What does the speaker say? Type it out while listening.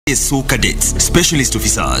SO cadets, specialist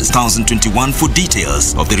officers, 1021 for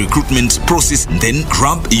details of the recruitment process. Then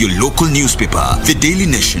grab your local newspaper, The Daily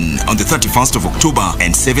Nation, on the 31st of October and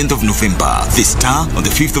 7th of November, The Star on the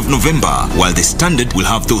 5th of November, while The Standard will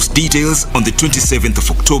have those details on the 27th of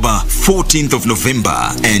October, 14th of November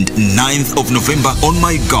and 9th of November on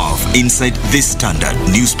MyGov inside The Standard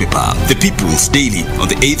newspaper. The People's Daily on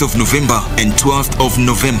the 8th of November and 12th of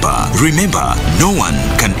November. Remember, no one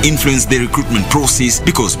can influence the recruitment process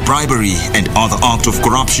because bribery and other acts of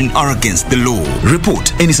corruption are against the law.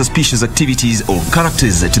 Report any suspicious activities or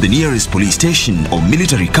characters to the nearest police station or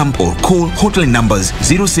military camp or call hotline numbers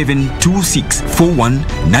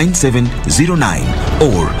 0726419709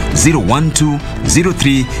 or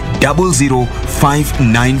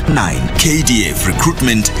 01203000599. KDF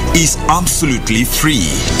recruitment is absolutely free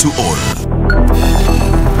to all.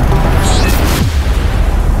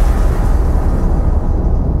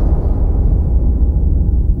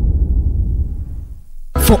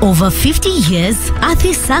 For over 50 years,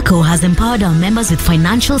 Athi Sacco has empowered our members with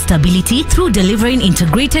financial stability through delivering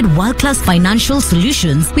integrated world-class financial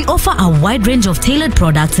solutions. We offer a wide range of tailored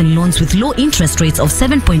products and loans with low interest rates of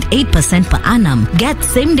 7.8% per annum. Get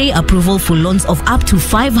same-day approval for loans of up to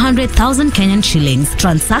 500,000 Kenyan shillings.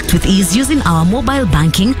 Transact with ease using our mobile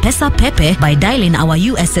banking, Pesa Pepe, by dialing our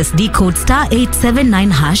USSD code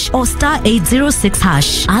 *879# or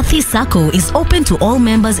 *806#. Athi Sacco is open to all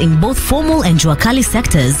members in both formal and Juakali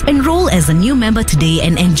sectors. Enroll as a new member today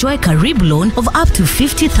and enjoy Karibu loan of up to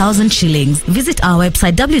 50,000 shillings. Visit our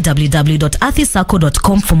website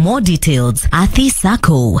www.athisacco.com for more details. Athi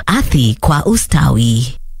Sacco, Athi kwa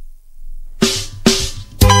ustawi.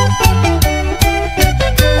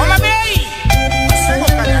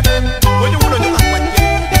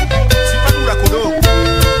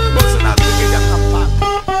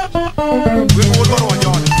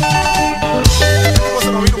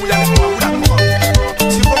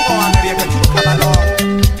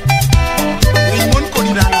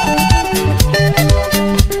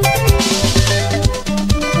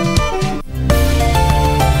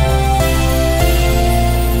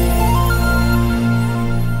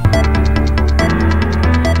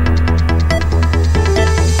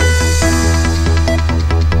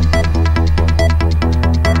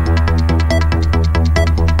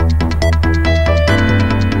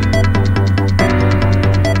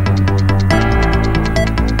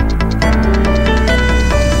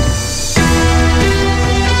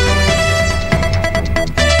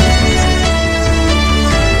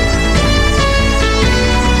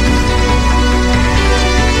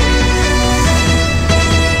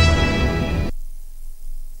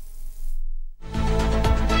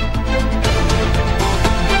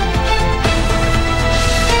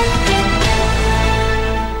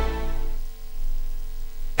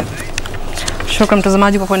 Shukran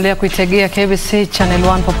mtazamaji kwa kuendelea kuitegea KBC Channel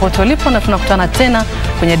 1 popote ulipo, na tunakutana tena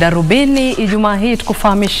kwenye Darubini Ijumaa hii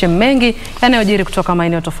tukufahamishe mengi yanayojiri kutoka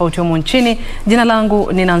maeneo tofauti humu nchini. Jina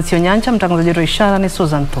langu ni Onyancha, mtangazaji wa ishara ni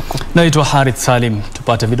Susan Toko. Naitwa Harith Salim,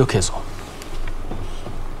 tupate vidokezo.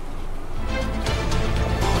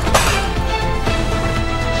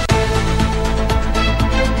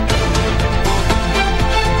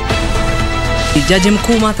 Jaji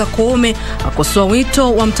mkuu Martha Koome akosoa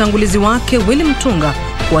wito wa mtangulizi wake Willy Mutunga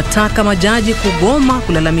kuwataka majaji kugoma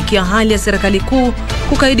kulalamikia hali ya serikali kuu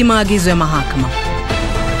kukaidi maagizo ya mahakama.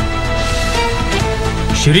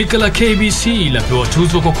 Shirika la KBC lapewa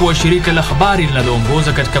tuzo kwa kuwa shirika la habari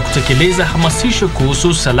linaloongoza katika kutekeleza hamasisho kuhusu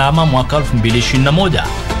usalama mwaka 2021.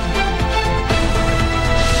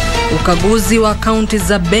 Ukaguzi wa akaunti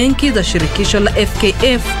za benki za shirikisho la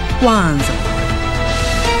FKF waanza.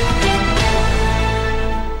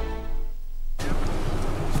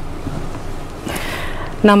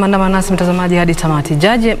 Na mandama nasi mtazamaji hadi tamati.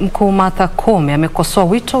 Jaji mkuu Martha Koome amekosoa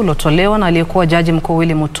wito uliotolewa na aliyekuwa jaji mkuu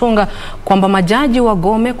Willy Mutunga kwamba majaji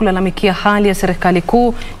wagome kulalamikia hali ya serikali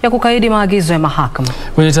kuu ya kukaidi maagizo ya mahakama.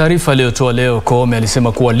 Kwenye taarifa aliyotoa leo, Koome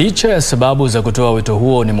alisema kuwa licha ya sababu za kutoa wito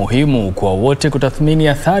huo, ni muhimu kwa wote kutathmini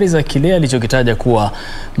athari za kile alichokitaja kuwa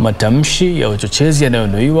matamshi ya uchochezi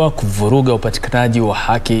yanayonuiwa kuvuruga upatikanaji wa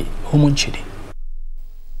haki humu nchini.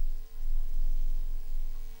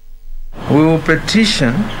 We will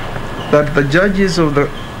petition that the judges of the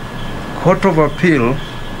Court of Appeal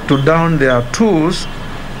to down their tools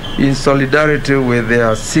in solidarity with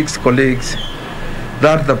their 6 colleagues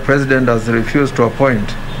that the President has refused to appoint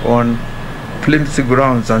on flimsy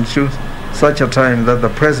grounds until such a time that the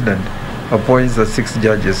President appoints the 6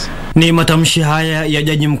 judges. Ni matamshi haya ya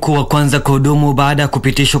jaji mkuu wa kwanza kuhudumu baada ya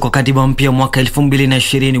kupitishwa kwa katiba mpya mwaka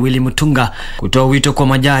 2020 Willy Mutunga kutoa wito kwa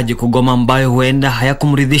majaji kugoma, ambayo huenda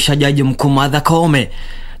hayakumridhisha jaji mkuu Martha Koome.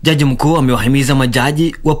 Jaji mkuu amewahimiza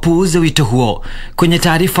majaji wapuuze wito huo. Kwenye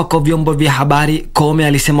taarifa kwa vyombo vya habari, Koome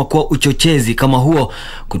alisema kuwa uchochezi kama huo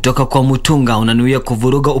kutoka kwa Mutunga unanuia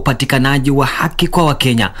kuvuruga upatikanaji wa haki kwa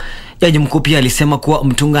Wakenya. Jaji mkuu pia alisema kuwa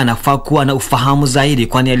Mutunga anafaa kuwa na ufahamu zaidi,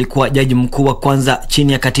 kwani alikuwa jaji mkuu wa kwanza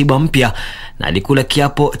chini ya katiba mpya na alikula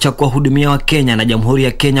kiapo cha kuwahudumia Wakenya na Jamhuri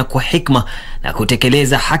ya Kenya kwa hikma na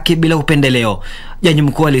kutekeleza haki bila upendeleo. Jaji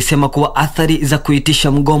mkuu alisema kuwa athari za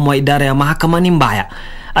kuitisha mgomo wa idara ya mahakama ni mbaya.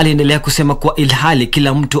 Aliendelea kusema kuwa ilhali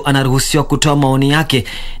kila mtu anaruhusiwa kutoa maoni yake,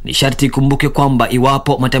 ni sharti ikumbuke kwamba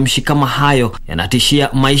iwapo matamshi kama hayo yanatishia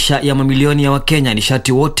maisha ya mamilioni ya Wakenya, ni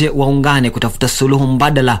sharti wote waungane kutafuta suluhu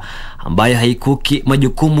mbadala ambayo haikuki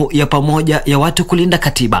majukumu ya pamoja ya watu kulinda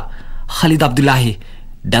katiba. Khalid Abdullahi,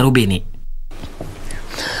 Darubini.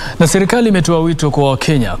 Na serikali imetoa wito kwa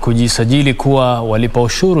Wakenya kujisajili kuwa walipa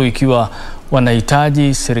ushuru ikiwa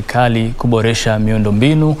wanahitaji serikali kuboresha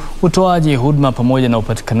miundombinu, utoaji huduma pamoja na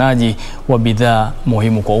upatikanaji wa bidhaa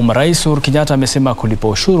muhimu kwa umma. Rais Uhuru Kenyatta amesema kulipa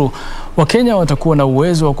ushuru, Wakenya watakuwa na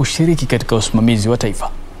uwezo wa kushiriki katika usimamizi wa taifa.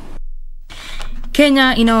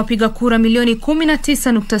 Kenya inawapiga kura milioni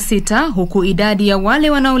 19.6 huku idadi ya wale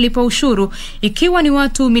wanaolipa ushuru ikiwa ni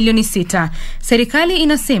watu milioni 6. Serikali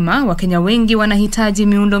inasema Wakenya wengi wanahitaji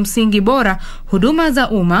miundo msingi bora, huduma za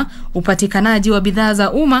umma, upatikanaji wa bidhaa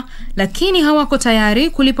za umma, lakini hawako tayari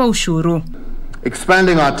kulipa ushuru.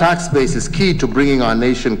 Expanding our tax base is key to bringing our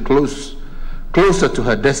nation closer to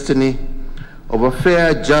her destiny of a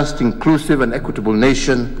fair, just, inclusive and equitable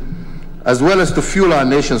nation, as well as to fuel our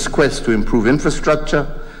nation's quest to improve infrastructure,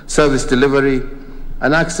 service delivery,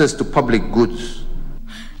 and access to public goods.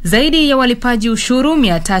 Zaidi ya walipaji ushuru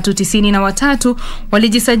 393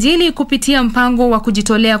 walijisajili kupitia mpango wa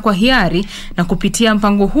kujitolea kwa hiari, na kupitia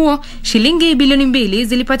mpango huo shilingi bilioni 2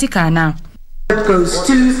 zilipatikana.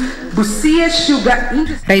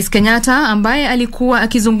 Rais Kenyatta ambaye alikuwa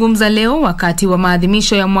akizungumza leo wakati wa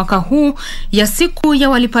maadhimisho ya mwaka huu ya siku ya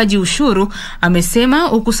walipaji ushuru,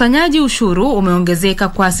 amesema ukusanyaji ushuru umeongezeka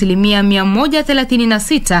kwa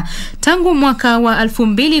 136% tangu mwaka wa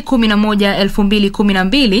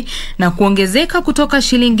 2011-2012 na kuongezeka kutoka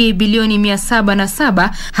shilingi bilioni 707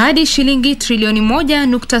 hadi shilingi trilioni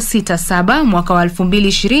 1.67 mwaka wa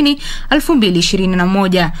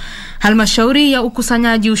 2020-2021. Halmashauri ya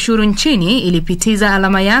ukusanyaji ushuru nchini ilipitiza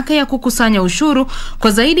alama yake ya kukusanya ushuru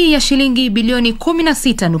kwa zaidi ya shilingi bilioni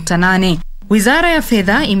 16.8. Wizara ya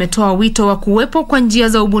Fedha imetoa wito wa kuwepo kwa njia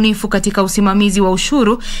za ubunifu katika usimamizi wa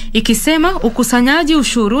ushuru, ikisema ukusanyaji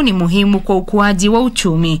ushuru ni muhimu kwa ukuaji wa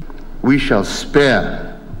uchumi. We shall spare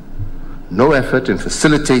no effort in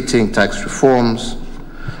facilitating tax reforms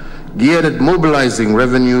geared at mobilizing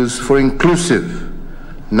revenues for inclusive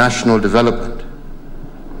national development.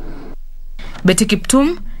 Betty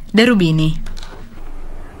Kiptum, Darubini.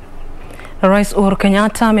 Rais Uhuru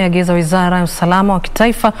Kenyatta ameagiza Wizara ya Usalama wa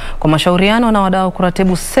Kitaifa kwa mashauriano na wadau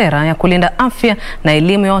kuratibu sera ya kulinda afya na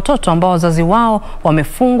elimu ya watoto ambao wazazi wao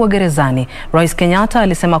wamefungwa gerezani. Rais Kenyatta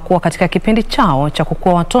alisema kuwa katika kipindi chao cha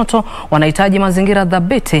kukua watoto wanahitaji mazingira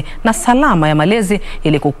thabiti na salama ya malezi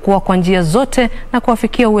ili kukua kwa njia zote na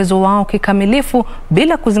kuwafikia uwezo wao kikamilifu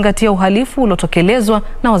bila kuzingatia uhalifu uliotekelezwa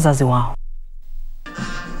na wazazi wao.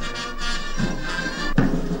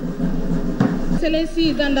 Excellency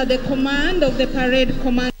is under the command of the parade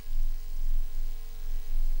command.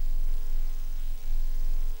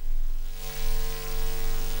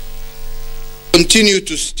 Continue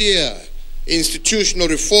to steer institutional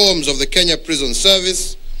reforms of the Kenya Prison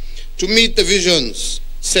Service to meet the visions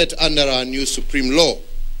set under our new Supreme Law.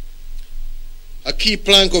 A key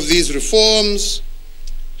plank of these reforms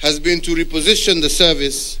has been to reposition the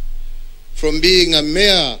service from being a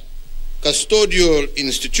mere custodial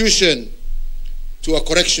institution to a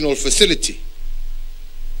correctional facility.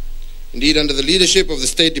 Indeed, under the leadership of the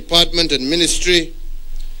State Department and Ministry,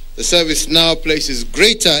 the service now places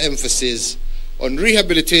greater emphasis on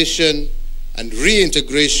rehabilitation and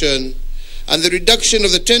reintegration and the reduction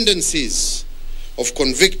of the tendencies of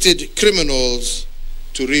convicted criminals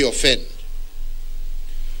to reoffend.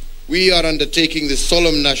 We are undertaking this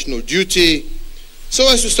solemn national duty so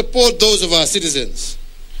as to support those of our citizens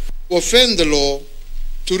who offend the law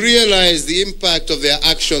to realize the impact of their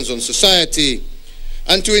actions on society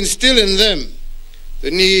and to instill in them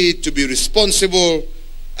the need to be responsible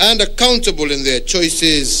and accountable in their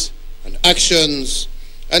choices and actions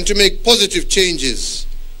and to make positive changes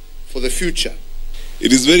for the future.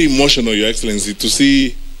 It is very emotional, Your Excellency, to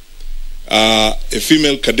see a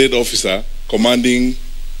female cadet officer commanding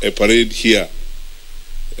a parade here.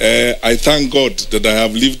 I thank God that I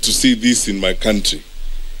have lived to see this in my country.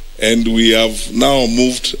 And we have now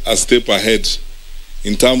moved a step ahead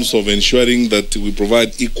in terms of ensuring that we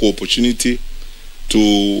provide equal opportunity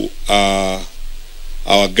to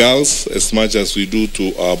our girls as much as we do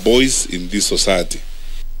to our boys in this society.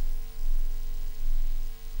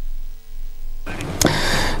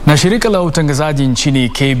 Na shirika la utangazaji nchini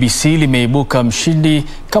KBC limeibuka mshindi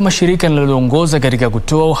kama shirika linaloongoza katika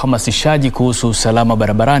kutoa uhamasishaji kuhusu usalama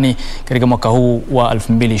barabarani katika mwaka huu wa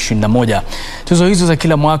 2021. Tuzo hizo za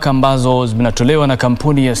kila mwaka ambazo zinatolewa na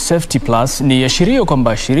kampuni ya Safety Plus ni ashirio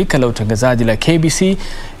kwamba shirika la utangazaji la KBC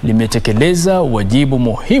limetekeleza wajibu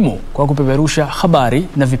muhimu kwa kupeperusha habari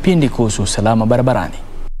na vipindi kuhusu usalama barabarani.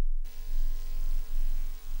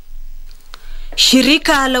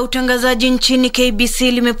 Shirika la utangazaji nchini KBC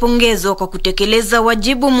limepongezwa kwa kutekeleza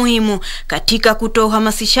wajibu muhimu katika kutoa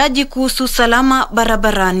uhamasishaji kuhusu usalama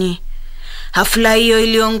barabarani. Hafla hiyo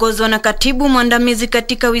iliongozwa na katibu mwandamizi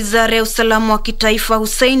katika Wizara ya Usalama wa Kitaifa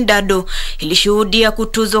Hussein Dado, ilishuhudia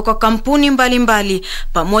kutuzwa kwa kampuni mbalimbali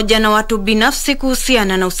pamoja na watu binafsi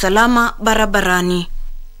kuhusiana na usalama barabarani.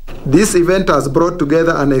 This event has brought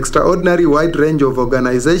together an extraordinary wide range of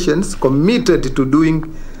organizations committed to doing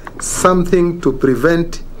something to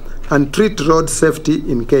prevent and treat road safety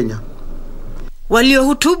in Kenya.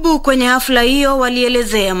 Waliohutubu kwenye hafla hiyo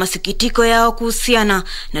walielezea masikitiko yao kuhusiana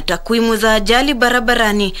na takwimu za ajali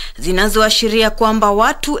barabarani zinazoashiria kwamba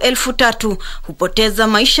watu 3,000 hupoteza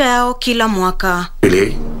maisha yao kila mwaka.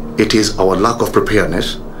 Really, it is our lack of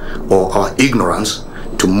preparedness or our ignorance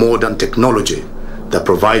to modern technology that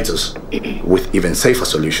provides us with even safer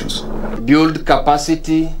solutions. Build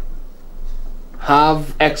capacity, have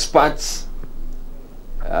experts,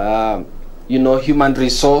 human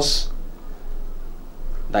resource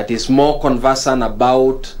that is more conversant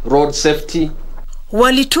about road safety.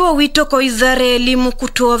 Walitoa wito kwa Wizara ya Elimu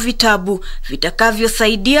kutoa vitabu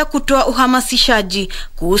vitakavyosaidia kutoa uhamasishaji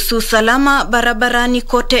kuhusu usalama barabarani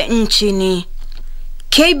kote nchini.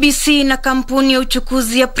 KBC na kampuni ya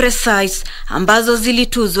uchukuzi ya Precise ambazo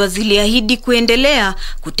zilituzwa ziliahidi kuendelea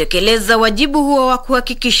kutekeleza wajibu huo wa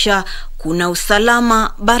kuhakikisha kuna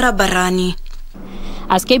usalama barabarani.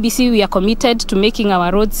 As KBC, we are committed to making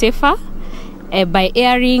our roads safer by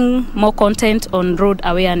airing more content on road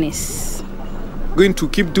awareness. Going to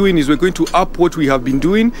keep doing is we're going to up what we have been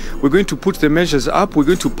doing. We're going to put the measures up. We're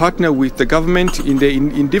going to partner with the government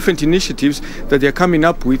in different initiatives that they're coming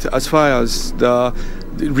up with as far as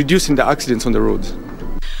reducing the accidents on the roads.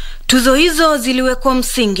 Tuzo hizo ziliwekwa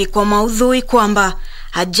msingi kwa maudhui kwamba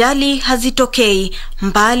ajali hazitokei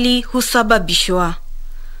mbali husababishwa.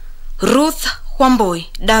 Ruth Wamboi,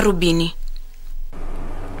 Darubini.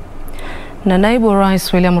 Na naibu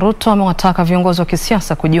rais William Ruto amewataka viongozi wa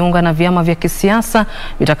kisiasa kujiunga na vyama vya kisiasa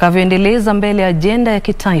vitakavyoendeleza mbele ajenda ya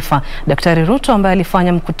kitaifa. Daktari Ruto ambaye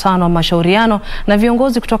alifanya mkutano wa mashauriano na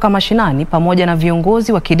viongozi kutoka mashinani pamoja na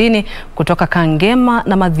viongozi wa kidini kutoka Kangema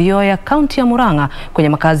na Mathioya kaunti ya Murang'a kwenye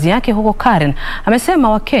makazi yake huko Karen, amesema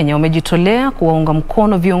Wakenya wamejitolea kuwaunga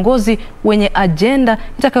mkono viongozi wenye ajenda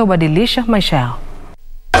itakayobadilisha maisha yao.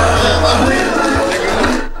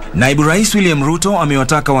 Naibu Rais William Ruto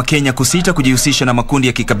amewataka Wakenya kusita kujihusisha na makundi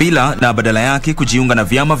ya kikabila na badala yake kujiunga na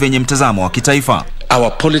vyama vyenye mtazamo wa kitaifa.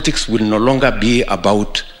 Our politics will no longer be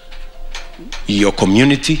about your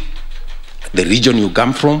community, the region you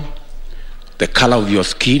come from, the color of your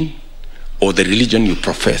skin, or the religion you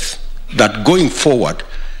profess. That going forward,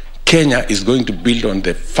 Kenya is going to build on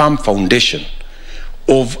the firm foundation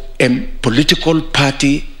of a political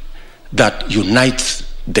party that unites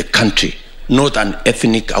the country, not an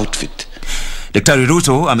ethnic outfit. Daktari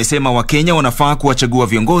Ruto amesema Wakenya wanafaa kuwachagua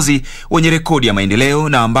viongozi wenye rekodi ya maendeleo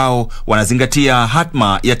na ambao wanazingatia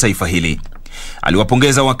hatma ya taifa hili.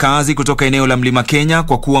 Aliwapongeza wakazi kutoka eneo la Mlima Kenya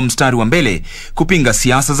kwa kuwa mstari wa mbele kupinga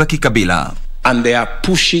siasa za kikabila. And they are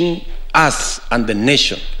pushing us and the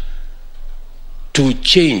nation to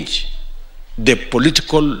change the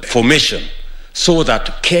political formation so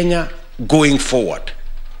that Kenya going forward,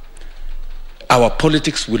 our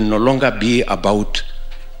politics will no longer be about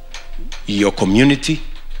your community,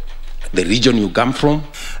 the region you come from.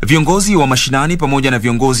 Viongozi wa mashinani pamoja na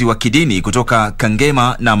viongozi wa kidini kutoka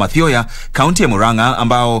Kangema na Mathioya kaunti ya Murang'a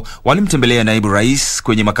ambao walimtembelea naibu rais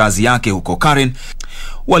kwenye makazi yake huko Karen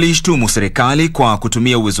walishtumu serikali kwa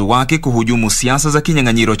kutumia uwezo wake kuhujumu siasa za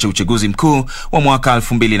kinyang'anyiro cha uchaguzi mkuu wa mwaka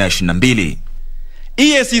 2022.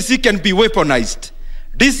 EACC can be weaponized.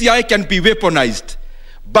 DCI can be weaponized.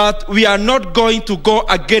 But we are not going to go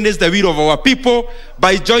against the will of our people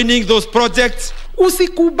by joining those projects.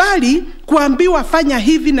 Usikubali kuambiwa fanya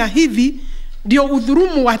hivi na hivi ndio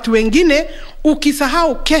udhurumu watu wengine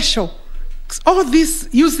ukisahau kesho. All this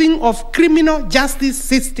using of criminal justice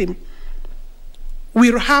system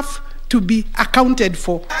will have to be accounted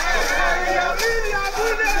for.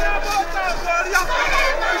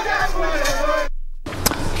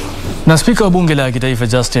 Na Spika wa Bunge la Kitaifa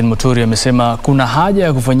Justin Muturi amesema kuna haja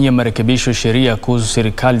ya kufanyia marekebisho sheria kuhusu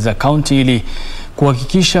serikali za kaunti ili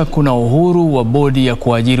kuhakikisha kuna uhuru wa bodi ya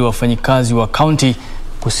kuajiri wafanyikazi wa kaunti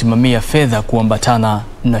kusimamia fedha kuambatana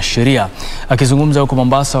na sheria. Akizungumza huko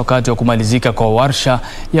Mombasa wakati wa kumalizika kwa warsha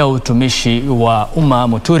ya utumishi wa umma,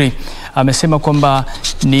 Muturi amesema kwamba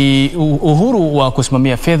ni uhuru wa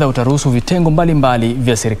kusimamia fedha utaruhusu vitengo mbalimbali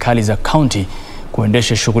vya serikali za kaunti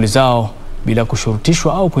kuendesha shughuli zao bila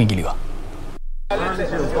kushurutishwa au kuingiliwa.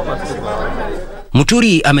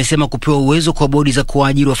 Muturi amesema kupewa uwezo kwa bodi za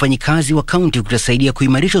kuajiri wafanyikazi wa kaunti kutasaidia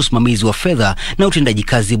kuimarisha usimamizi wa fedha na utendaji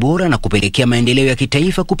kazi bora na kupelekea maendeleo ya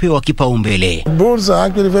kitaifa kupewa kipaumbele. Boards are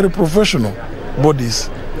actually very professional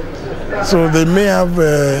bodies. So they may have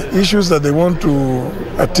issues that they want to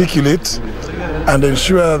articulate and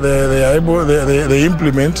ensure they are able, they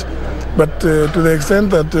implement. But to the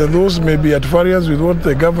extent that those may be at variance with what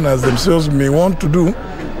the governors themselves may want to do,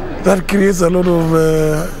 that creates a lot of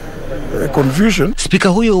confusion. Spika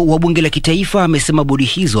huyo wa Bunge la Kitaifa amesema bodi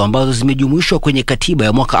hizo ambazo zimejumuishwa kwenye katiba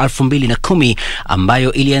ya mwaka 2010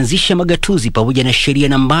 ambayo ilianzisha magatuzi pamoja na sheria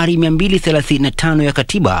nambari 235 ya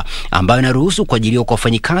katiba ambayo inaruhusu kuajiriwa kwa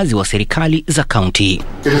wafanyikazi wa serikali za kaunti.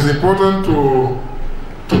 It is important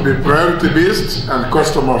to be priority based and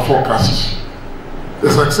customer focused.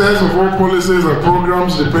 The success of all policies and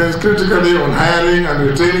programs depends critically on hiring and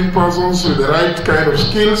retaining persons with the right kind of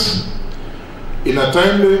skills in a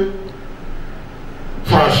timely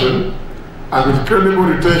fashion and with credible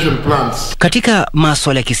retention plans. Katika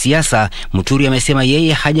masuala ya kisiasa, Muturi amesema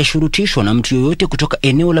yeye hajashurutishwa na mtu yoyote kutoka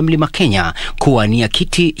eneo la Mlima Kenya kuwania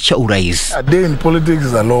kiti cha urais. A day in politics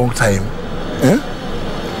is a long time.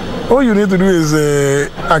 All you need to do is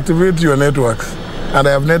activate your networks. And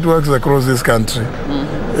I have networks across this country.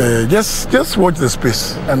 Just watch the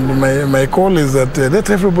space. And my call is that let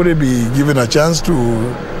everybody be given a chance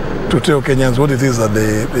to tell Kenyans what it is that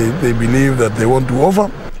they believe that they want to offer.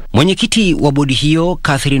 Mwenyekiti wa bodi hiyo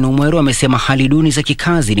Catherine Umwero amesema hali duni za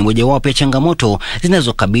kikazi ni mojawapo ya changamoto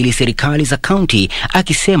zinazokabili serikali za kaunti,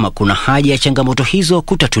 akisema kuna haja ya changamoto hizo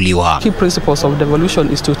kutatuliwa. Key principles of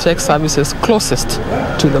devolution is to take services closest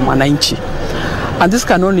to the mwananchi. And this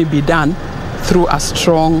can only be done through a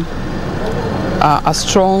strong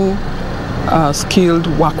skilled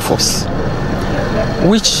workforce,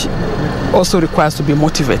 which also requires to be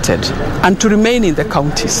motivated and to remain in the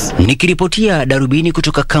counties. Nikiripotia Darubini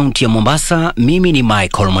kutoka kaunti ya Mombasa, mimi ni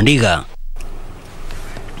Michael Mondiga.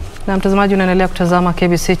 Na mtazamaji, unaendelea kutazama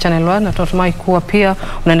KBC Channel 1 na tunatumai kuwa pia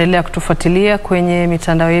unaendelea kutufuatilia kwenye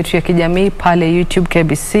mitandao yetu ya kijamii pale YouTube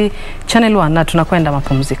KBC Channel 1, na tunakwenda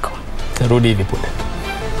mapumziko. Tarudi hivi punde.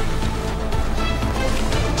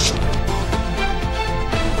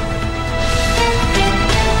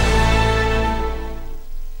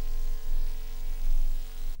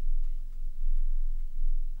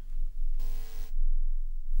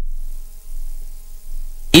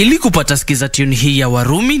 Ili kupata skiza tune hii ya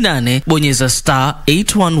Warumi 8, bonyeza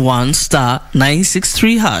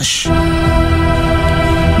 *811*963#.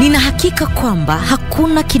 Nina hakika kwamba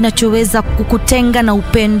hakuna kinachoweza kukutenga na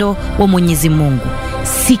upendo wa Mwenyezi Mungu.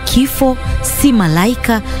 Si kifo, si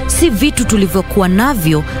malaika, si vitu tulivyokuwa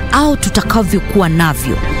navyo au tutakavyokuwa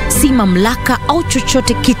navyo, si mamlaka au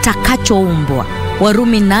chochote kitakachoumbwa.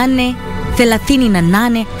 Warumi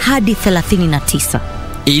 8:38 hadi 39.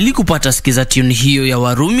 Ili kupata skiza tune hiyo ya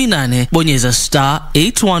Warumi 8, bonyeza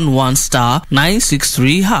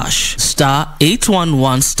 *811*963#.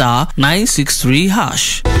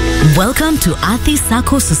 *811*963#. Welcome to Athi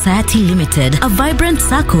Sacco Society Limited, a vibrant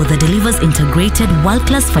sacco that delivers integrated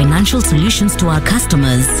world-class financial solutions to our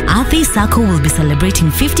customers. Athi Sacco will be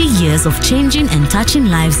celebrating 50 years of changing and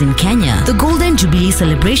touching lives in Kenya. The Golden Jubilee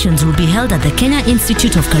celebrations will be held at the Kenya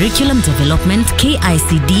Institute of Curriculum Development,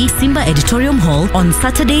 KICD, Simba Editorium Hall on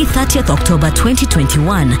Saturday, 30th October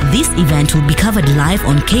 2021. This event will be covered live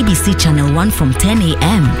on KBC Channel 1 from 10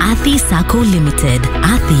 a.m. Athi Sacco Limited.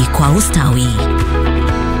 Athi kwa ustawi.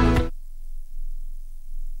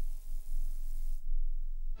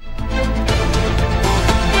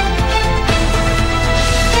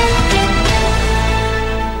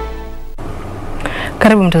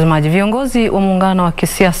 Karibu mtazamaji. Viongozi wa muungano wa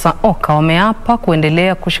kisiasa OKA wameapa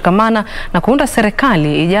kuendelea kushikamana na kuunda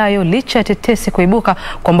serikali ijayo licha ya tetesi kuibuka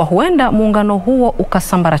kwamba huenda muungano huo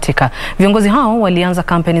ukasambaratika. Viongozi hao walianza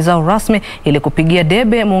kampeni zao rasmi ili kupigia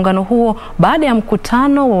debe muungano huo baada ya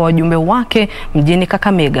mkutano wa wajumbe wake mjini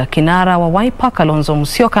Kakamega. Kinara wa Wiper Kalonzo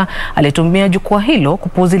Musyoka alitumia jukwaa hilo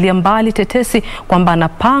kupuuzilia mbali tetesi kwamba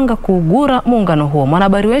anapanga kuugura muungano huo.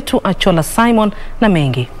 Mwanahabari wetu Achola Simon na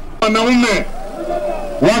mengi. Wanaume,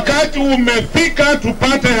 wakati umefika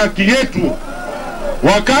tupate haki yetu.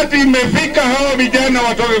 Wakati imefika hawa vijana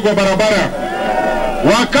watoke kwa barabara.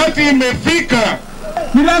 Wakati imefika.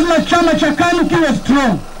 Ni lazima chama cha KANU kiwe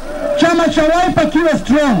strong. Chama cha Wiper kiwe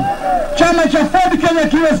strong. Chama cha Ford Kenya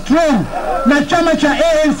kiwe strong. Na chama cha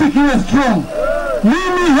ANC kiwe strong.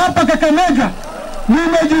 Mimi hapa Kakamega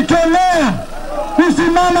nimejitolea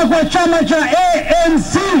kusimama kwa chama cha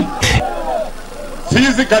ANC.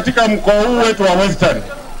 Sisi katika mkoa huu wetu wa Western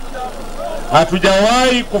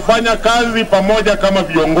hatujawahi kufanya kazi pamoja kama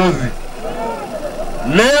viongozi.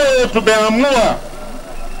 Leo tumeamua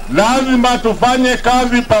lazima tufanye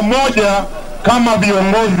kazi pamoja kama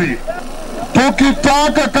viongozi.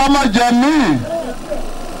 Tukitaka kama jamii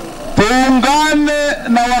tuungane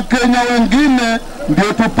na Wakenya wengine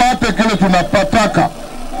ndio tupate kile tunapataka.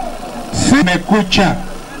 Kumekucha.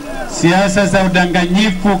 Siasa za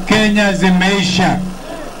udanganyifu Kenya zimeisha.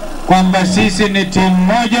 Kwamba sisi ni timu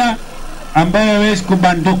moja ambayo hawezi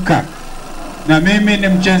kubanduka. Na mimi ni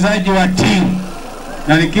mchezaji wa timu.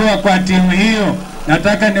 Na nikiwa kwa timu hiyo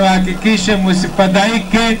nataka niwahakikishe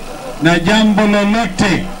msifadhaike na jambo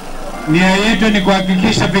lolote. Nia yetu ni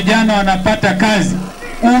kuhakikisha vijana wanapata kazi.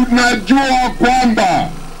 Unajua kwamba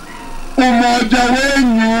umoja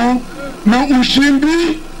wenu ni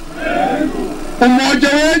ushindi. Umoja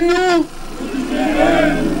wenu.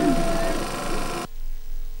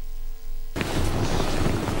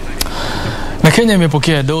 Na Kenya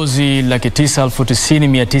imepokea dozi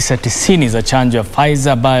 990,990 za chanjo ya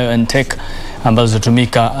Pfizer BioNTech ambazo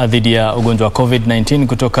zitatumika dhidi ya ugonjwa wa COVID-19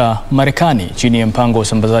 kutoka Marekani chini ya mpango wa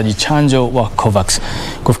usambazaji chanjo wa COVAX.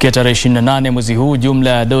 Kufikia tarehe 28 mwezi huu, jumla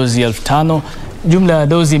ya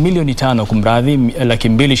dozi milioni 5 kumradhi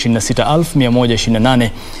 226,128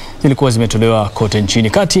 zilikuwa zimetolewa kote nchini.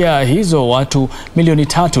 Kati ya hizo watu milioni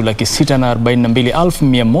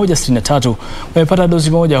 3,642,163 wamepata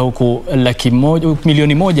dozi moja, huku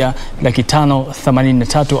milioni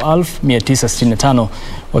 1,583,965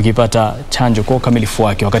 wakipata chanjo kwa ukamilifu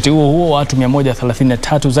wake. Wakati huo watu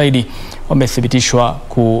 133 zaidi wamethibitishwa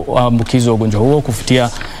kuambukizwa ugonjwa huo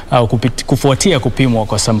kufuatia kupimwa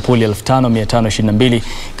kwa sampuli 5,522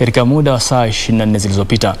 katika muda wa saa 24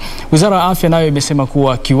 zilizopita. Wizara ya Afya nayo imesema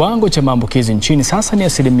kuwa kiwango cha maambukizi nchini sasa ni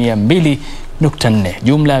 2.4.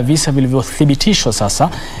 Jumla ya visa vilivyothibitishwa sasa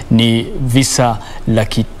ni visa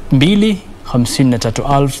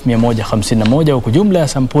 253,151, huku jumla ya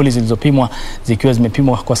sampuli zilizopimwa zikiwa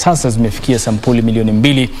zimepimwa kwa sasa zimefikia sampuli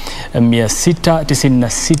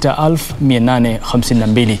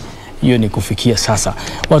 2,696,852. Hiyo ni kufikia sasa.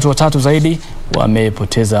 Watu watatu zaidi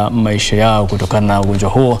wamepoteza maisha yao kutokana na ugonjwa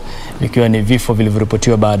huo, vikiwa ni vifo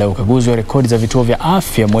vilivyoripotiwa baada ya ukaguzi wa rekodi za vituo vya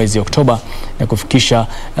afya mwezi Oktoba na kufikisha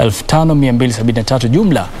 5,273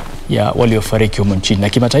 jumla ya waliofariki humo nchini. Na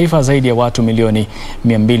kimataifa, zaidi ya watu milioni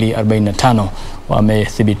 245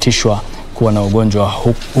 wamethibitishwa kuwa na ugonjwa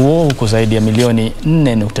huo, huku zaidi ya milioni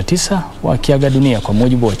 4.9 wakiaga dunia kwa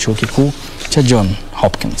mujibu wa chuo kikuu cha John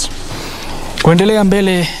Hopkins. Kuendelea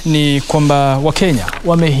mbele ni kwamba Wakenya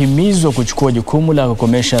wamehimizwa kuchukua jukumu la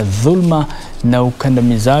kukomesha dhulma na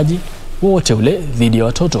ukandamizaji wote ule dhidi ya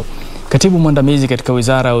watoto. Katibu mwandamizi katika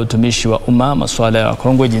Wizara ya Utumishi wa Umma, masuala ya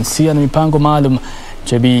wakongwe, jinsia na mipango maalum,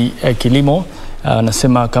 KBC Kilimo,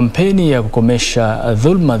 anasema kampeni ya kukomesha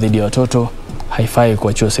dhulma dhidi ya watoto haifai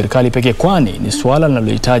kuachiwa serikali pekee, kwani ni suala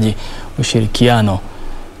linalohitaji ushirikiano.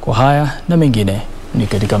 Kwa haya na mengine ni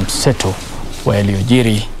katika mseto wa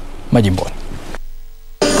yaliyojiri majimboni.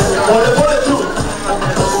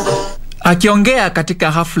 Akiongea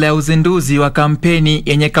katika hafla ya uzinduzi wa kampeni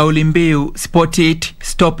yenye kauli mbiu Spot It,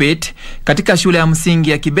 Stop It katika shule ya msingi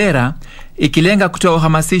ya Kibera, ikilenga kutoa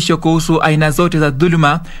uhamasisho kuhusu aina zote za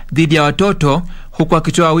dhuluma dhidi ya watoto, huku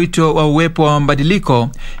akitoa wito wa uwepo wa mabadiliko,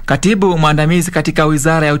 katibu mwandamizi katika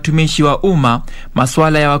Wizara ya Utumishi wa Umma,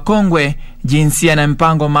 masuala ya wakongwe, jinsia na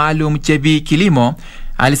mpango maalum, KBC Kilimo,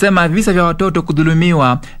 alisema visa vya watoto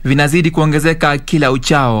kudhulumiwa vinazidi kuongezeka kila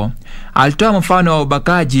uchao. Alitoa mfano wa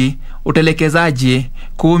ubakaji, utelekezaji,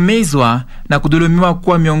 kuumizwa na kudhulumiwa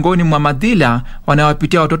kuwa miongoni mwa madhila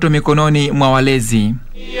wanaowapitia watoto mikononi mwa walezi.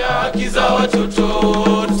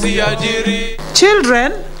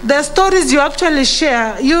 Children, the stories you actually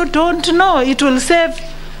share, you don't know. It will save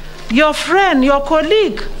your friend, your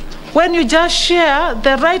colleague, when you just share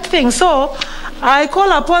the right thing. So I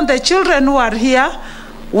call upon the children who are here,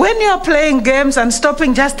 when you are playing games and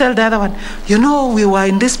stopping, just tell the other one, you know, we were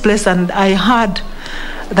in this place and I heard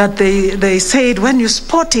that they said when you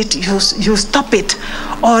spot it, you stop it.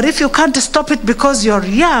 Or if you can't stop it because you're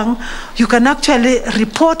young, you can actually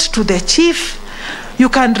report to the chief, you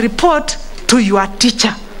can report to your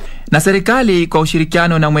teacher. Na serikali kwa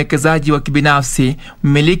ushirikiano na mwekezaji wa kibinafsi,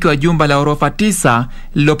 mmiliki wa jumba la orofa 9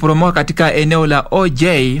 lililoporomoka katika eneo la OJ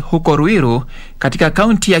huko Ruiru katika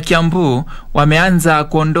kaunti ya Kiambu, wameanza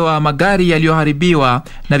kuondoa magari yaliyoharibiwa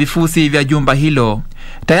na vifusi vya jumba hilo.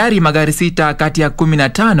 Tayari magari 6 kati ya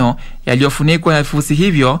 15 yaliyofunikwa na vifusi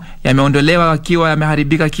hivyo yameondolewa yakiwa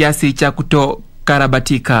yameharibika kiasi cha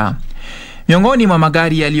kutokarabatika. Miongoni mwa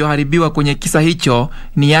magari yaliyoharibiwa kwenye kisa hicho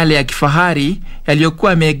ni yale ya kifahari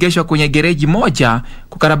yaliyokuwa yameegeshwa kwenye gereji moja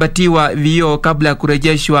kukarabatiwa vioo kabla ya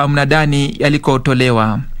kurejeshwa mnadani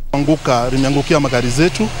yalikotolewa. Limeangukia magari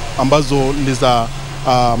zetu ambazo ni za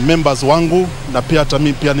members wangu, na pia hata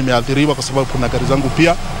mimi pia nimeathiriwa kwa sababu kuna gari zangu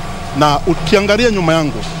pia. Na ukiangalia nyuma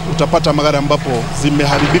yangu utapata magari ambapo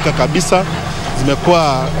zimeharibika kabisa,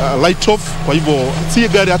 zimekuwa light off. Kwa hivyo si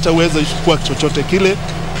gari hata uweze kuchukua chochote kile.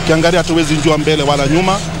 Ukiangalia hata uwezi njua mbele wala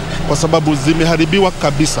nyuma kwa sababu zimeharibiwa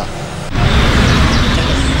kabisa.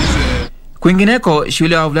 Kwingineko,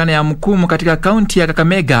 shule ya wavulana ya Mkumu katika kaunti ya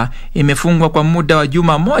Kakamega imefungwa kwa muda wa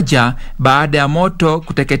juma moja baada ya moto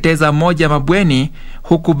kuteketeza moja mabweni,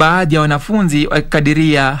 huku baadhi ya wanafunzi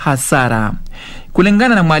wakikadiria hasara.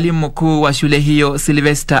 Kulingana na mwalimu mkuu wa shule hiyo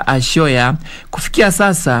Sylvester Ashoya, kufikia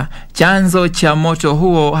sasa chanzo cha moto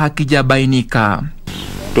huo hakijabainika.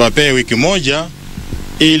 Tuwapee wiki moja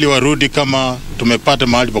ili warudi kama tumepata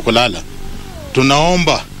mahali pa kulala.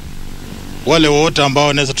 Tunaomba wale wote ambao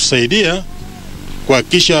wanaweza tusaidia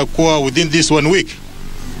kuhakikisha kuwa within this 1 week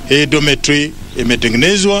hii dormitory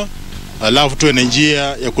imetengenezwa, alafu tuwe na njia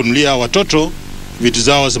ya kununulia watoto vitu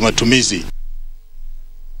zao za matumizi.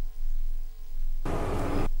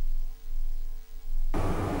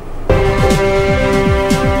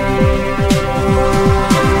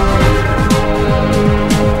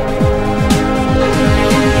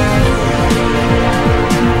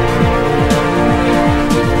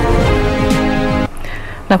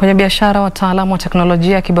 Na kwenye biashara, wataalamu wa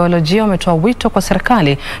teknolojia ya kibiolojia wametoa wito kwa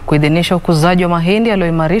serikali kuidhinisha ukuzaji wa mahindi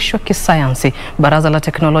yaliyoimarishwa kisayansi. Baraza la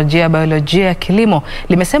teknolojia ya biolojia ya kilimo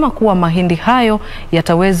limesema kuwa mahindi hayo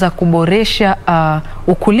yataweza kuboresha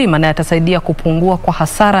ukulima na yatasaidia kupungua kwa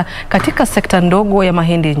hasara katika sekta ndogo ya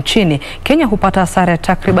mahindi nchini. Kenya hupata hasara ya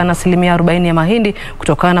takriban 40% ya mahindi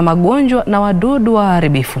kutokana na magonjwa na wadudu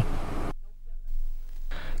waharibifu.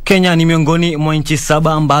 Kenya ni miongoni mwa nchi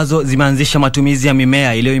 7 ambazo zimeanzisha matumizi ya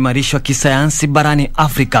mimea iliyoimarishwa kisayansi barani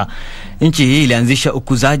Afrika. Nchi hii ilianzisha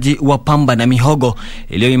ukuzaji wa pamba na mihogo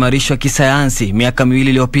iliyoimarishwa kisayansi miaka 2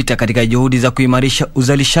 iliyopita katika juhudi za kuimarisha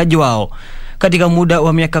uzalishaji wao. Katika muda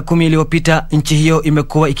wa miaka 10 iliyopita, nchi hiyo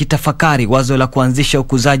imekuwa ikitafakari wazo la kuanzisha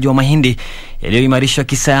ukuzaji wa mahindi yaliyoimarishwa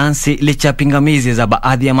kisayansi licha ya pingamizi za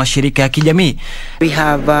baadhi ya mashirika ya kijamii. We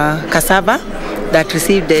have cassava that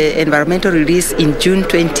received the environmental release in June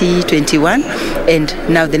 2021, and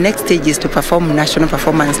now the next stage is to perform national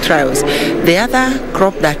performance trials. The other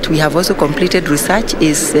crop that we have also completed research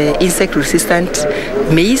is insect resistant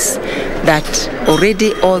maize that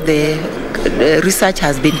already all the research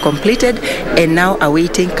has been completed and now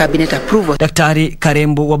awaiting cabinet approval. Daktari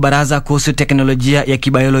Karembu wa Baraza kuhusu teknolojia ya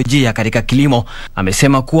kibiolojia katika kilimo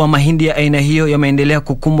amesema kuwa mahindi ya aina hiyo yameendelea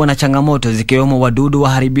kukumbwa na changamoto zikiwemo wadudu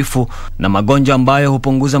waharibifu na magonjwa ambayo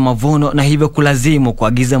hupunguza mavuno na hivyo kulazimu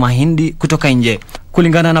kuagiza mahindi kutoka nje.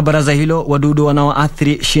 Kulingana na baraza hilo, wadudu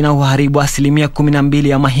wanaoathiri shina huharibu 12%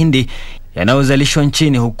 ya mahindi yanayozalishwa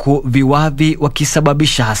nchini, huku viwavi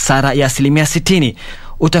wakisababisha hasara ya 60%.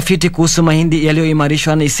 Utafiti kuhusu mahindi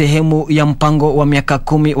yaliyoimarishwa ni sehemu ya mpango wa miaka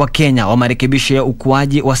 10 wa Kenya wa marekebisho ya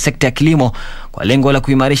ukuaji wa sekta ya kilimo kwa lengo la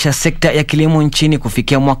kuimarisha sekta ya kilimo nchini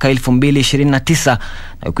kufikia mwaka 2029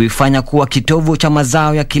 na kuifanya kuwa kitovu cha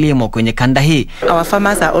mazao ya kilimo kwenye kanda hii. Our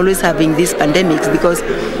farmers are always having these pandemics because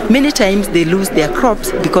many times they lose their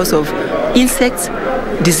crops because of insects,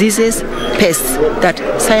 diseases, pests that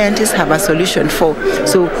scientists have a solution for.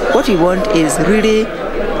 So what we want is really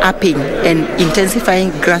upping and intensifying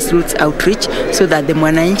grassroots outreach so that the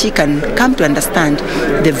mwananchi can come to understand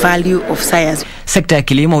the value of science. Sekta ya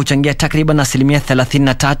kilimo huchangia takriban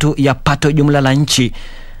 33% ya pato jumla la nchi.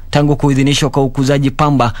 Tangu kuidhinishwa kwa ukuzaji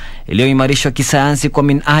pamba iliyoimarishwa kisayansi kwa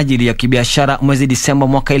minajili ya kibiashara mwezi Disemba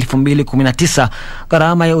mwaka 2019,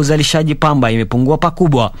 gharama ya uzalishaji pamba imepungua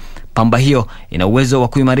pakubwa. Pamba hiyo ina uwezo wa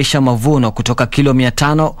kuimarisha mavuno kutoka kilo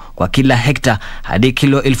 500 kwa kila hekta hadi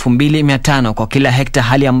kilo 2500 kwa kila hekta,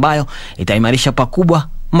 hali ambayo itaimarisha pakubwa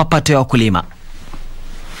mapato ya wakulima.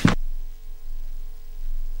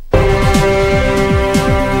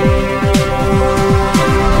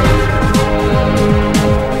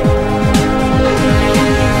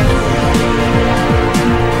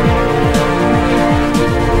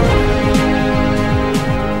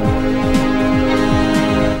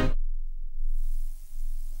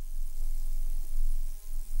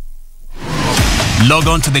 Log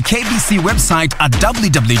on to the KBC website at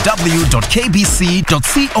www.kbc.co.ke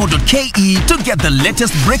to get the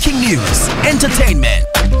latest breaking news, entertainment,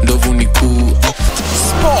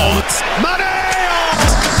 sports,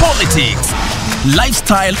 politics,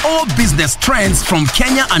 lifestyle or business trends from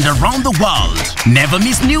Kenya and around the world. Never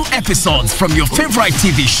miss new episodes from your favorite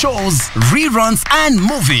TV shows, reruns and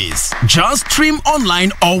movies. Just stream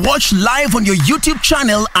online or watch live on your YouTube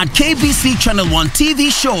channel at KBC Channel 1 TV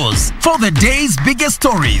shows. For the day's biggest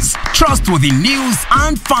stories, trustworthy news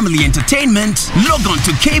and family entertainment, log on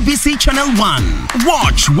to KBC Channel 1.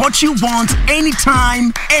 Watch what you want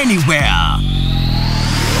anytime, anywhere.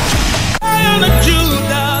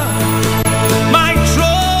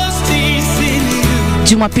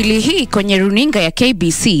 Jumapili hii kwenye runinga ya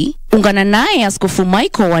KBC, ungana naye Askofu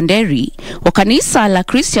Michael Wanderi wa kanisa la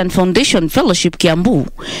Christian Foundation Fellowship Kiambu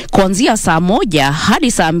kuanzia saa 1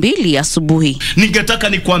 hadi saa 2 asubuhi. Ningetaka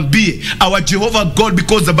nikwambie, our Jehovah God,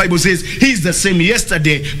 because the Bible says he is the same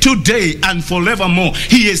yesterday, today and forevermore.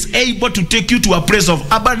 He is able to take you to a place of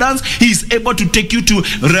abundance. He is able to take you to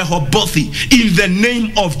Rehoboth in the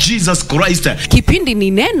name of Jesus Christ. Kipindi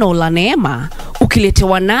ni neno la neema,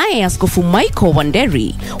 ukiletewa naye Askofu Michael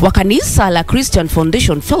Wanderi wa kanisa la Christian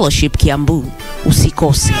Foundation Fellowship Kiambu.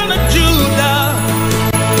 Usikose.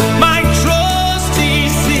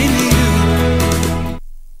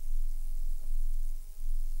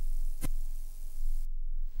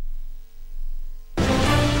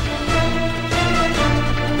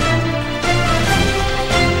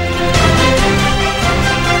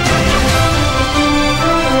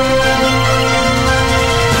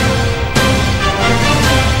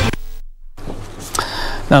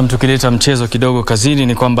 Na tukileta mchezo kidogo kazini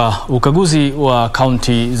ni kwamba ukaguzi wa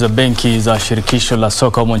kaunti za benki za shirikisho la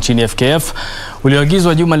soka humo nchini FKF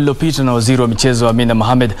ulioagizwa juma lililopita na waziri wa michezo Amina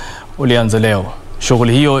Mohamed ulianza leo.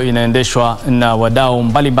 Shughuli hiyo inaendeshwa na wadau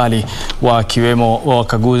mbalimbali wakiwemo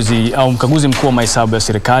wakaguzi au mkaguzi mkuu wa mahesabu ya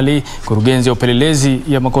serikali, kurugenzi ya upelelezi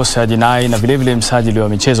ya makosa ya jinai na vilevile msajili wa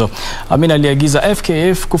michezo. Amina aliagiza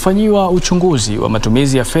FKF kufanyiwa uchunguzi wa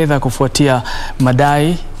matumizi ya fedha kufuatia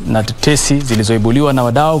madai na tetesi zilizoibuliwa na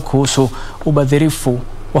wadau kuhusu ubadhirifu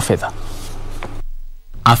wa fedha.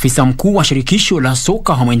 Afisa mkuu wa shirikisho la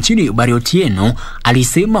soka humo nchini Barry Otieno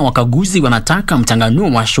alisema wakaguzi wanataka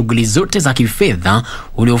mchanganuo wa shughuli zote za kifedha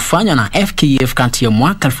uliofanywa na FKF kati ya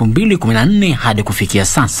mwaka 2014 hadi kufikia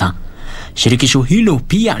sasa. Shirikisho hilo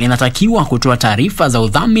pia linatakiwa kutoa taarifa za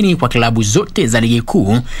udhamini kwa klabu zote za ligi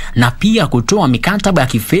kuu na pia kutoa mikataba ya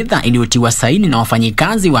kifedha iliyotiwa saini na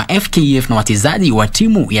wafanyikazi wa FKF na wachezaji wa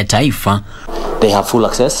timu ya taifa. They have full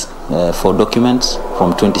access for documents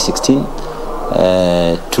from 2016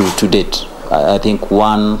 to date. I think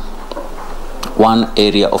one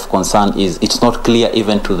area of concern is it's not clear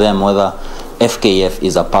even to them whether FKF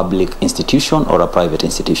is a public institution or a private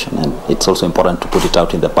institution, and it's also important to put it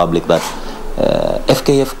out in the public that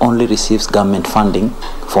FKF only receives government funding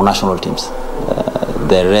for national teams.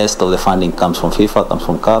 The rest of the funding comes from FIFA, comes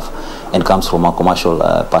from CAF, and comes from our commercial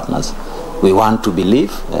partners. We want to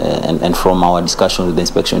believe, and from our discussion with the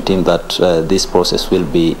inspection team, that this process will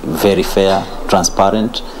be very fair,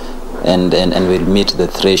 transparent, and will meet the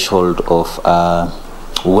threshold of a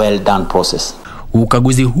well-done process.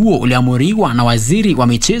 Ukaguzi huo uliamuriwa na waziri wa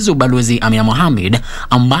michezo Balozi Amina Mohamed,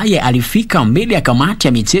 ambaye alifika mbele ya kamati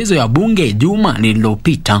ya michezo ya bunge juma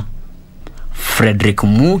lililopita. Frederick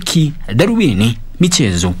Muki, Darubini,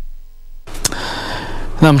 michezo.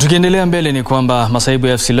 Na tukiendelea mbele ni kwamba masaibu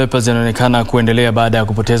ya FC Leopards yanaonekana kuendelea baada ya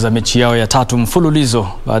kupoteza mechi yao ya 3 mfululizo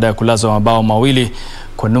baada ya kulazwa mabao 2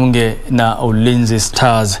 kwa nunge na Ulinzi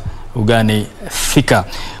Stars ugani Thika.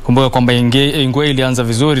 Kumbuka kwamba Ingwe ilianza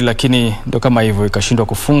vizuri lakini ndo kama hivyo ikashindwa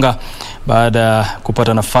kufunga baada ya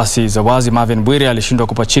kupata nafasi za wazi. Marvin Bwire alishindwa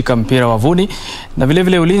kupachika mpira wavuni, na vile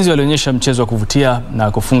vile Ulinzi walionyesha mchezo wa kuvutia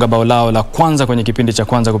na kufunga bao lao la kwanza kwenye kipindi cha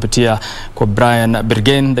kwanza kupitia kwa Brian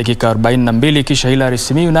Bergen dakika 42, kisha Hilary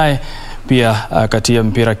Simiyu naye pia katia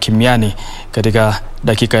mpira kimiani katika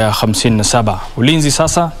dakika ya 57. Ulinzi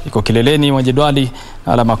sasa iko kileleni mwa jedwali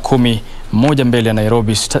na alama 11 mbele ya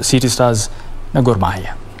Nairobi City Stars na Gor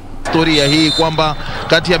Mahia. Historia hii kwamba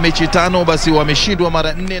kati ya mechi 5 basi wameshindwa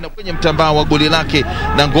mara 4 na kwenye mtambao wa goli lake,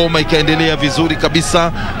 na ngoma ikaendelea vizuri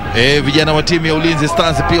kabisa. Vijana wa timu ya Ulinzi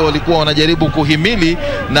Stars pia walikuwa wanajaribu kuhimili,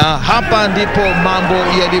 na hapa ndipo mambo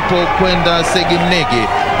yalipokwenda segemnege,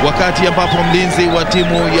 wakati ambapo mlinzi wa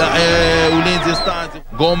timu ya Ulinzi Stars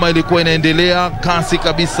ngoma ilikuwa inaendelea kasi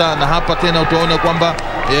kabisa, na hapa tena utaona kwamba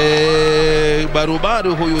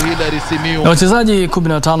barubaru huyu Hilary Simiyu. Na wachezaji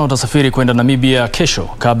 15 watasafiri kwenda Namibia kesho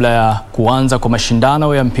kabla ya kuanza kwa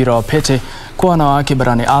mashindano ya mpira wa pete kwa wanawake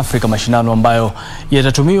barani Afrika, mashindano ambayo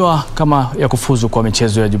yatatumiwa kama ya kufuzu kwa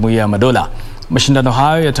michezo ya Jumuiya ya Madola. Mashindano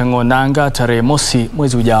hayo yatang'oa nanga tarehe mosi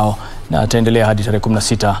mwezi ujao na yataendelea hadi tarehe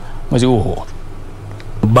 16 mwezi huo.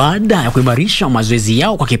 Baada ya kuimarisha mazoezi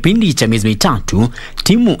yao kwa kipindi cha miezi mitatu,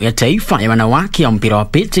 timu ya taifa ya wanawake ya mpira wa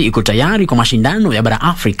pete iko tayari kwa mashindano ya bara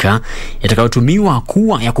Afrika yatakayotumiwa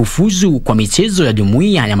kuwa ya kufuzu kwa michezo ya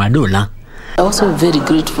Jumuiya ya Madola. Also very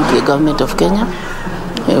grateful to the government of Kenya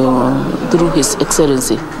through His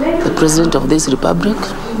Excellency the President of this Republic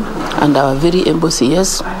and our very embassy,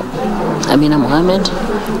 yes, Amina Mohammed,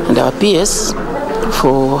 and our PS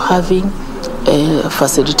for having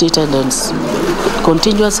facilitated and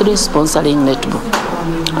continuously sponsoring netball.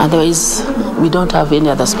 Otherwise, we don't have any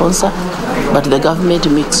other sponsor, but the government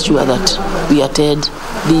makes sure that we attend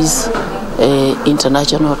these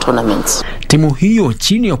international tournaments. Timu hiyo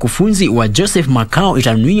chini ya kufunzi wa Joseph Makao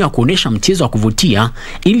itanuia kuonesha mchezo wa kuvutia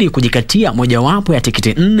ili kujikatia mojawapo ya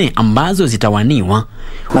tiketi 4 ambazo zitawaniwa.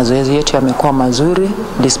 Mazoezi yetu yamekuwa mazuri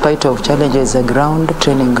despite of challenges the ground,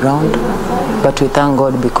 training ground, but we thank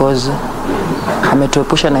God because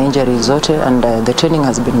ametuepusha na injuries zote and the training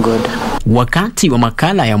has been good. Wakati wa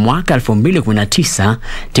makala ya mwaka 2019,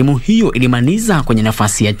 timu hiyo ilimaliza kwenye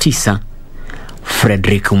nafasi ya 9.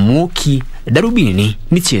 Frederick Muki, Darubini,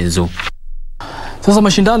 michezo. Sasa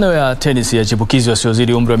mashindano ya tenisi ya chipukizi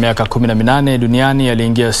wasiozidi umri wa miaka 18 duniani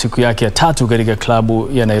yaliingia siku yake ya 3 katika klabu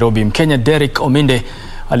ya Nairobi. Mkenya Derek Ominde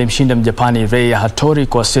alimshinda Mjapani Rei Hattori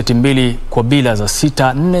kwa seti 2 kwa bila za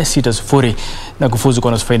 6-4, 6-0 na kufuzu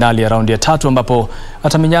kwa nusu finali ya raundi ya 3 ambapo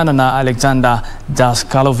atamenyana na Alexander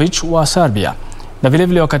Daskalovic wa Serbia. Na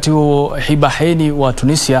vilevile wakati huo Hibaheni wa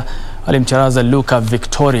Tunisia alimcharaza Luka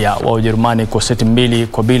Victoria wa Ujerumani kwa seti 2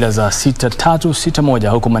 kwa bila za 6-3, 6-1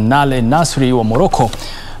 huku Manale Nasri wa Morocco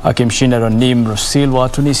akimshinda Ronim Rosil wa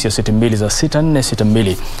Tunisia seti 2 za 6-4,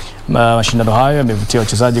 6-2. Mashindano hayo yamevutia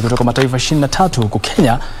wachezaji kutoka mataifa 23 huku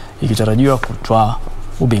Kenya ikitarajiwa kutwaa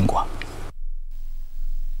ubingwa.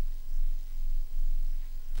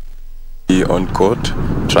 On court,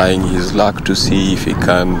 trying his luck to see if he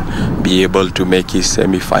can be able to make his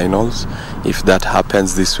semi-finals. If that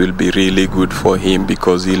happens, this will be really good for him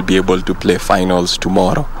because he'll be able to play finals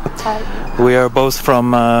tomorrow. We are both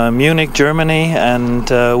from Munich, Germany, and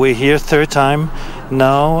we're here third time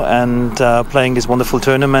now and playing this wonderful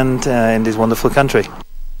tournament in this wonderful country.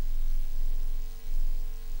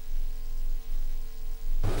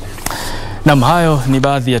 Na hayo ni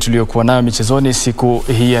baadhi ya tuliokuwa nayo michezoni siku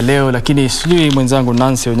hii ya leo, lakini sijui mwenzangu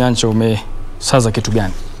Nancy Onyancha umesaza kitu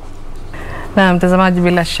gani? Na mtazamaji,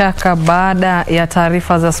 bila shaka baada ya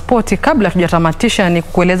taarifa za spoti, kabla tujatamatisha ni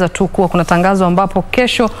kukueleza tu kuwa kuna tangazo ambapo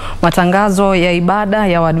kesho matangazo ya ibada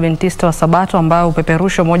ya Waadventista wa Sabato ambayo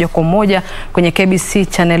upeperushwa moja kwa moja kwenye KBC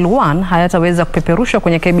Channel 1 hayataweza kupeperushwa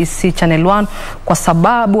kwenye KBC Channel 1 kwa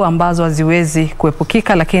sababu ambazo haziwezi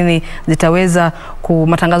kuepukika, lakini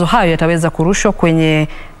matangazo hayo yataweza kurushwa kwenye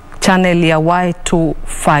channel ya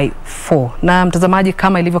Y254. Na mtazamaji,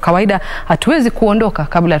 kama ilivyo kawaida, hatuwezi kuondoka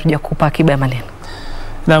kabla hatujakupa akiba ya maneno.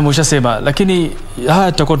 Na mshasema, lakini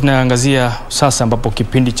haya tutakuwa tunaangazia sasa ambapo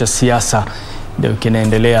kipindi cha siasa ndio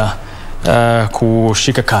kinaendelea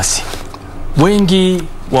kushika kasi. Wengi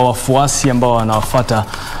wa wafuasi ambao wanawafuata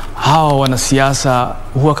hawa wanasiasa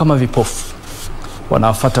huwa kama vipofu.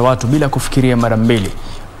 Wanawafuata watu bila kufikiria mara mbili.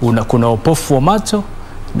 Kuna upofu wa macho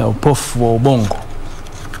na upofu wa ubongo.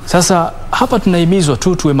 Sasa hapa tunahimizwa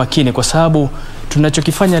tu tuwe makini kwa sababu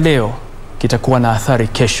tunachokifanya leo kitakuwa na athari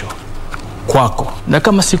kesho kwako. Na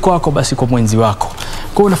kama si kwako basi kwa mwenzi wako.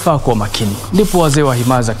 Kwa unafaa kuwa makini. Ndipo wazee wa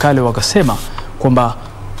himaza kale wakasema kwamba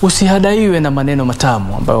usihadaiwe na maneno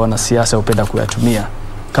matamu ambayo wanasiasa hupenda kuyatumia.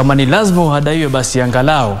 Kama ni lazima uhadaiwe basi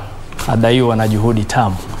angalau hadaiwa na juhudi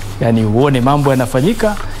tamu. Yaani uone mambo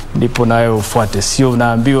yanafanyika ndipo nawe ufuate. Sio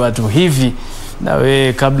unaambiwa tu hivi na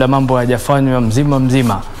wewe kabla mambo hayajafanywa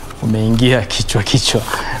mzima umeingia kichwa.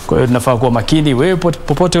 Kwa hiyo tunafaa kuwa makini. Wewe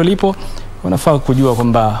popote ulipo unafaa kujua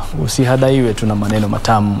kwamba usihadaiwe tu na maneno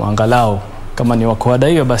matamu, angalau kama ni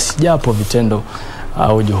wakuhadaiwa basi japo vitendo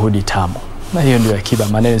au juhudi tamu. Na hiyo ndio akiba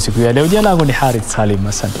maneno siku ya leo. Jina langu ni Harith Salim,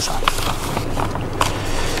 asante sana.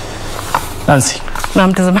 Nancy. Na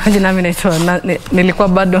mtazamaji, nami naitwa nilikuwa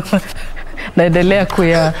bado naendelea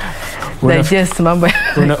kuya digest mambo ya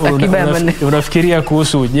akiba ya maneno. Unafikiria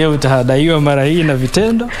kuhusu je utahadaiwa mara hii na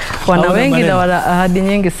vitendo? Wana wengi na wana ahadi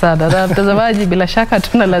nyingi sana. Na mtazamaji, bila shaka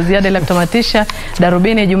tuna la ziada ila kutamatisha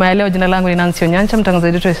Darubini Jumaa ya leo. Jina langu ni Nancy Onyancha,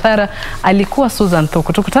 mtangazaji wetu Sara alikuwa Susan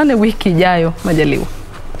Thuku. Tukutane wiki ijayo majaliwa.